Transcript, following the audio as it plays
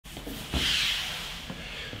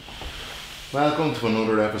Welcome to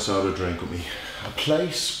another episode of Drink With Me, a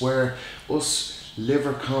place where us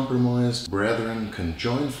liver compromised brethren can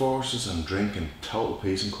join forces and drink in total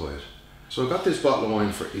peace and quiet. So I got this bottle of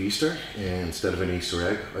wine for Easter instead of an Easter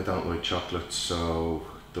egg. I don't like chocolate, so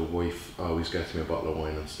the wife always gets me a bottle of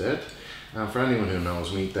wine instead. And for anyone who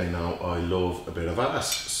knows me, they know I love a bit of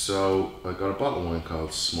ass. So I got a bottle of wine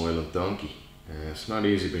called Smiling Donkey. It's not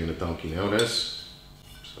easy being a donkey nowadays,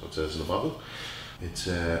 so it says in the bottle. It's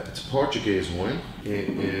a Portuguese wine.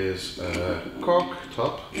 It is a cork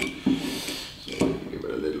top. So give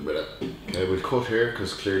it a little bit of. Okay, we'll cut here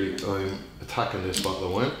because clearly I'm attacking this bottle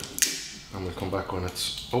of wine, and we'll come back when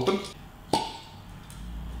it's open.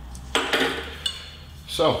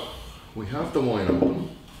 So we have the wine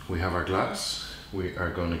open. We have our glass. We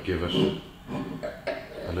are going to give it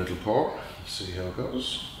a little pour. See how it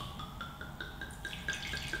goes.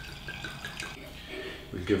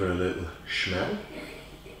 We'll give it a little smell.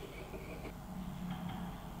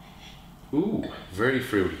 Ooh, very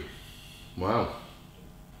fruity. Wow,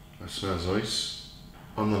 that smells nice.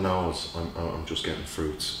 On the nose, I'm just getting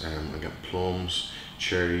fruits. I'm getting plums,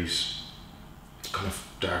 cherries, kind of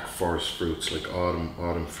dark forest fruits, like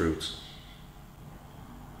autumn fruits.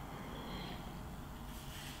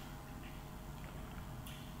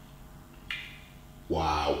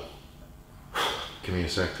 Wow. Give me a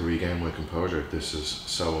sec to regain my composure. This is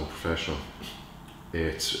so unprofessional.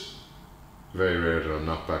 It's very rare that I'm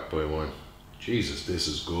knocked back by wine. Jesus, this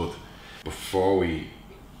is good. Before we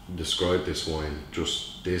describe this wine,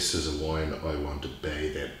 this is a wine I want to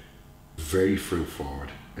bathe in. Very fruit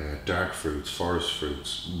forward. Dark fruits, forest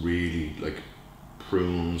fruits, really like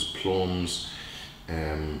prunes, plums,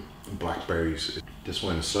 blackberries. This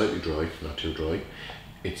wine is slightly dry, not too dry.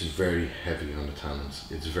 It's very heavy on the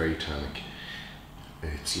tannins. It's very tannic.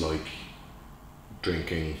 It's like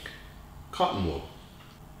drinking cotton wool.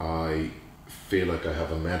 I feel like I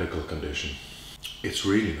have a medical condition. It's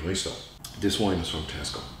really nice though. This wine is from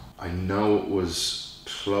Tesco. I know it was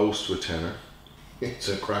close to a tenner. It's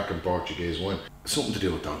a cracking Portuguese wine. Something to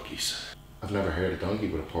do with donkeys. I've never heard a donkey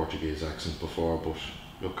with a Portuguese accent before, but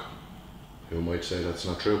look, who might say that's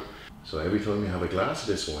not true? So every time you have a glass of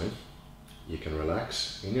this wine, you can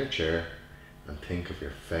relax in your chair and think of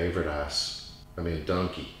your favourite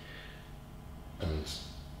donkey, and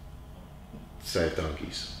save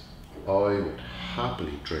donkeys. I would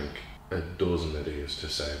happily drink a dozen of these to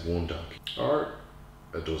save one donkey, or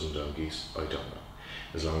a dozen donkeys, I don't know.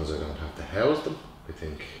 As long as I don't have to house them, I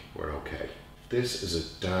think we're okay. This is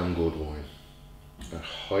a damn good wine. I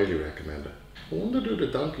highly recommend it. I wonder, do the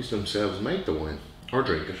donkeys themselves make the wine or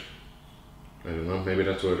drink it? I don't know, maybe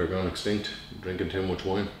that's why they're gone extinct, drinking too much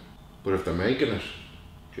wine. But if they're making it,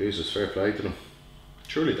 Jesus, fair play to them.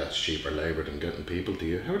 Surely that's cheaper labour than getting people to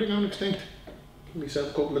you. How are they going extinct? Can we sell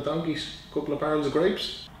a couple of donkeys, a couple of barrels of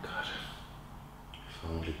grapes? God, if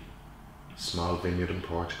only. Small vineyard in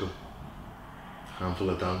Portugal, a handful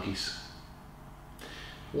of donkeys.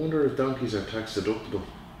 I wonder if donkeys are tax deductible.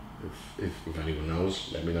 If anyone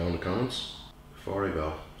knows, let me know in the comments. Before I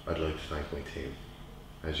go, I'd like to thank my team,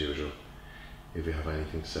 as usual. If you have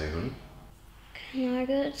anything to say, honey. Can I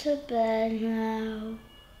go to bed now?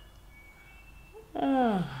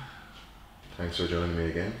 Oh. Thanks for joining me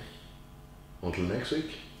again. Until next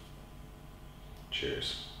week,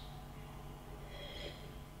 cheers.